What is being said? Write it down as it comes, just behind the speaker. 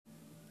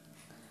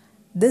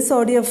This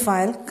audio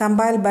file,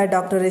 compiled by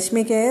Dr.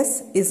 Rishmi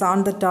K.S., is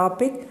on the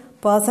topic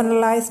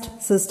Personalized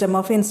System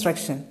of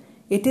Instruction.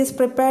 It is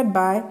prepared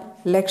by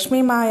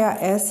Lakshmi Maya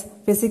S.,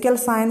 Physical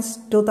Science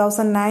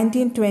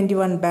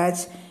 2019-21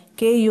 batch,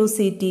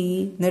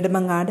 KUCTE,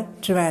 Nedumangad,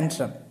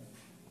 Trivandrum.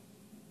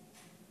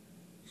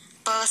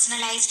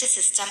 Personalized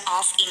System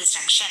of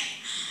Instruction,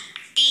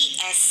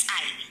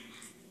 PSI.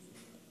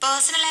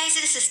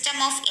 Personalized System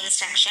of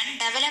Instruction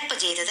develop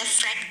ചെയ്തത്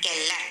Fred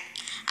Keller.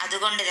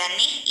 അതുകൊണ്ട്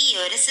തന്നെ ഈ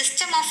ഒരു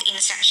system of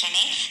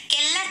ഇൻസ്ട്രക്ഷനെ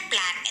Keller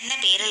plan എന്ന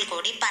പേരിൽ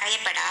കൂടി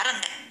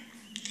പറയപ്പെടാറുണ്ട്.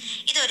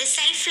 ഇതൊരു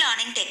self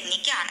learning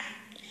ടെക്നിക്കാണ്.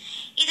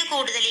 ഇത്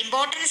കൂടുതൽ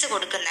ഇമ്പോർട്ടൻസ്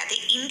കൊടുക്കുന്നത്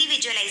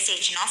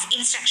ഇൻഡിവിജ്വലൈസേഷൻ ഓഫ്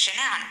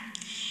ഇൻസ്ട്രക്ഷന് ആണ്.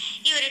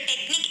 ഈ ഒരു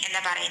ടെക്നിക്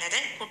എന്ന് പറയുന്നത്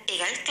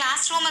കുട്ടികൾ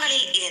ക്ലാസ്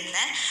റൂമുകളിൽ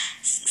ഇരുന്ന്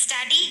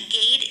സ്റ്റഡി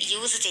ഗൈഡ്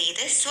യൂസ്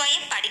ചെയ്ത്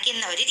സ്വയം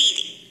പഠിക്കുന്ന ഒരു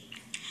രീതി.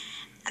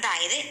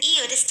 അതായത് ഈ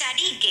ഒരു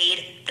സ്റ്റഡി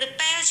ഗൈഡ്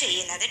പ്രിപ്പയർ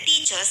ചെയ്യുന്നത്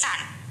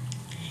ടീച്ചേഴ്സാണ്.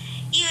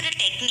 ഈ ഒരു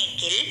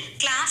ടെക്നിക്കിൽ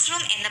ക്ലാസ്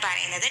റൂം എന്ന്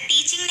പറയുന്നത്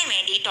ടീച്ചിങ്ങിന്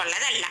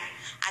വേണ്ടിയിട്ടുള്ളതല്ല,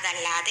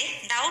 അതല്ലാതെ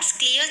ഡൗട്ട്സ്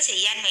ക്ലിയർ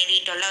ചെയ്യാൻ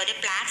വേണ്ടിയിട്ടുള്ള ഒരു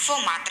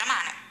പ്ലാറ്റ്ഫോം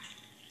മാത്രമാണ്.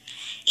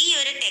 ഈ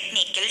ഒരു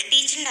ടെക്നിക്കിൽ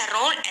ടീച്ചറിന്റെ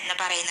റോൾ എന്ന്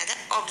പറയുന്നത്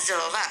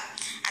ഒബ്സർവർ.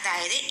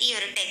 അതായത് ഈ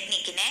ഒരു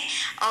ടെക്നിക്കിനെ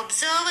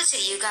ഒബ്സർവ്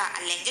ചെയ്യുക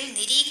അല്ലെങ്കിൽ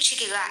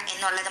നിരീക്ഷിക്കുക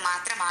എന്നുള്ളത്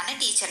മാത്രമാണ്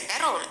ടീച്ചറിന്റെ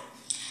റോൾ.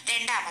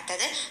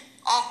 രണ്ടാമത്തത്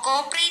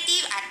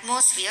കോപ്പറേറ്റീവ്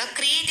അറ്റ്മോസ്ഫിയർ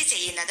ക്രിയേറ്റ്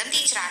ചെയ്യുന്നതും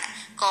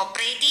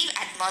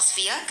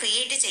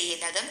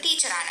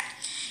ടീച്ചറാണ്.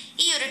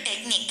 ഈ ഒരു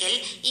ടെക്നിക്കിൽ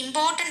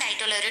ഇമ്പോർട്ടൻ്റ്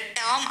ആയിട്ടുള്ള ഒരു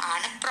ടേം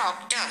ആണ്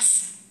പ്രോക്ടേഴ്സ്.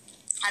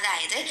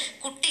 അതായത്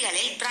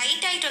കുട്ടികളിൽ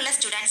ബ്രൈറ്റ് ആയിട്ടുള്ള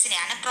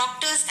സ്റ്റുഡൻസിനെയാണ്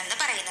പ്രോക്ടേഴ്സ് എന്ന്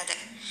പറയുന്നത്.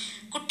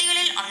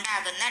 കുട്ടികളിൽ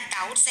ഉണ്ടാകുന്ന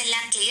ഡൗട്ട്സ്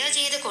എല്ലാം ക്ലിയർ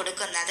ചെയ്ത്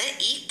കൊടുക്കുന്നത്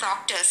ഈ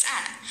പ്രോക്ടേഴ്സ്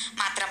ആണ്.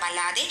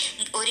 മാത്രമല്ലാതെ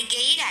ഒരു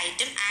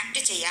ഗൈഡായിട്ടും ആക്ട്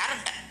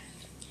ചെയ്യാറുണ്ട്.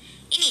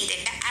 ഇനി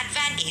ഇതിന്റെ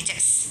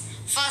advantages.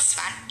 First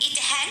one, it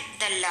helps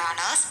the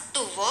learners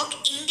to work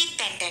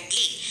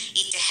independently.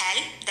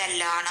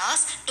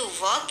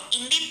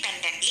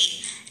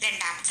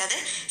 രണ്ടാമത്തത്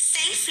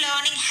സെൽഫ്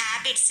ലേണിംഗ്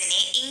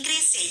ഹാബിറ്റ്സിനെ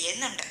ഇൻക്രീസ്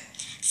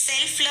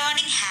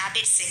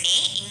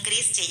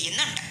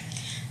ചെയ്യുന്നുണ്ട്.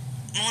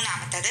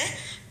 മൂന്നാമത്തത്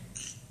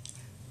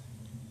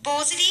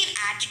പോസിറ്റീവ്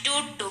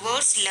ആറ്റിറ്റ്യൂഡ്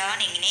ടുവേർഡ്സ്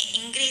ലേണിംഗിനെ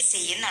ഇൻക്രീസ്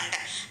ചെയ്യുന്നുണ്ട്.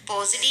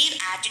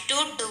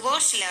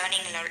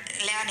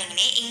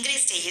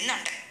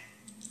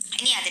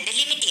 ഇനി അതിന്റെ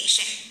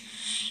limitation.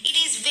 It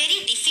is very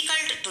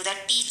difficult to the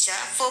teacher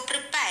for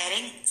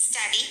preparing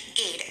study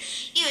guide.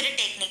 ഈ ഒരു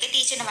ടെക്നിക്ക്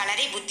ടീച്ചറിന്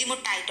വളരെ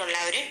ബുദ്ധിമുട്ടായിട്ടുള്ള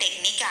ഒരു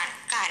ടെക്നിക്കാണ്.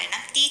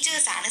 കാരണം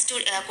ടീച്ചേഴ്സാണ്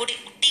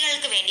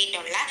കുട്ടികൾക്ക്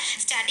വേണ്ടിയിട്ടുള്ള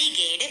സ്റ്റഡി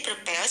ഗൈഡ്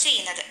പ്രിപ്പയർ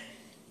ചെയ്യുന്നത്.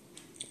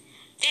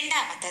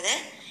 രണ്ടാമത്തത്,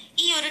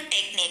 ഈ ഒരു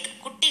ടെക്നിക്ക്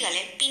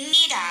കുട്ടികളെ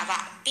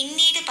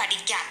പിന്നീട്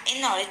പഠിക്കാം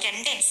എന്നൊരു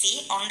ടെൻഡൻസി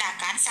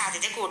ഉണ്ടാക്കാൻ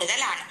സാധ്യത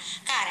കൂടുതലാണ്.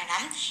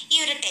 കാരണം ഈ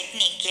ഒരു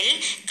ടെക്നിക്കിൽ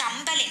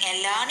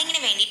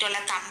ലേണിങ്ങിന് വേണ്ടിയിട്ടുള്ള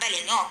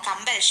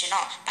കമ്പൽഷനോ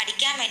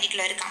പഠിക്കാൻ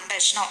വേണ്ടിയിട്ടുള്ള ഒരു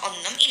കമ്പൽഷനോ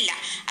ഒന്നും ഇല്ല.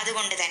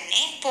 അതുകൊണ്ട്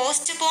തന്നെ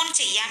പോസ്റ്റ്പോൺ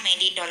ചെയ്യാൻ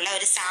വേണ്ടിയിട്ടുള്ള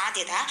ഒരു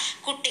സാധ്യത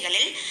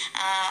കുട്ടികളിൽ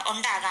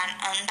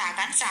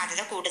ഉണ്ടാകാൻ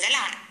സാധ്യത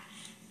കൂടുതലാണ്.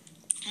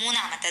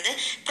 മൂന്നാമത്തത്,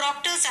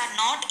 proctors are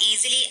not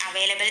easily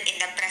available in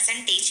the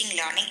present teaching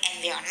learning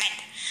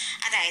environment.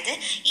 അതായത്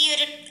ഈ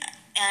ഒരു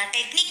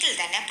ടെക്നിക്കിൽ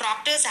തന്നെ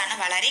പ്രോക്ടേഴ്സ് ആണ്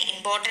വളരെ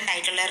ഇമ്പോർട്ടൻ്റ്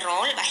ആയിട്ടുള്ള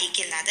റോൾ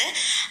വഹിക്കുന്നത്.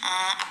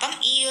 അപ്പം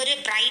ഈ ഒരു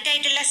ബ്രൈറ്റ്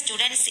ആയിട്ടുള്ള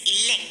സ്റ്റുഡൻസ്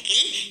ഇല്ലെങ്കിൽ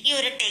ഈ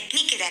ഒരു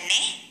ടെക്നിക്ക്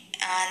തന്നെ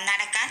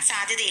നടക്കാൻ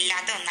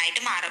സാധ്യതയില്ലാത്ത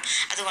ഒന്നായിട്ട് മാറും.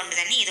 അതുകൊണ്ട്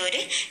തന്നെ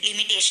ഇതൊരു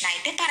ലിമിറ്റേഷൻ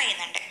ആയിട്ട്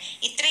പറയുന്നുണ്ട്.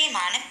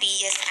 ഇത്രയുമാണ്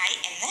PSI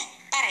എന്ന്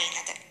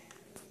പറയുന്നത്.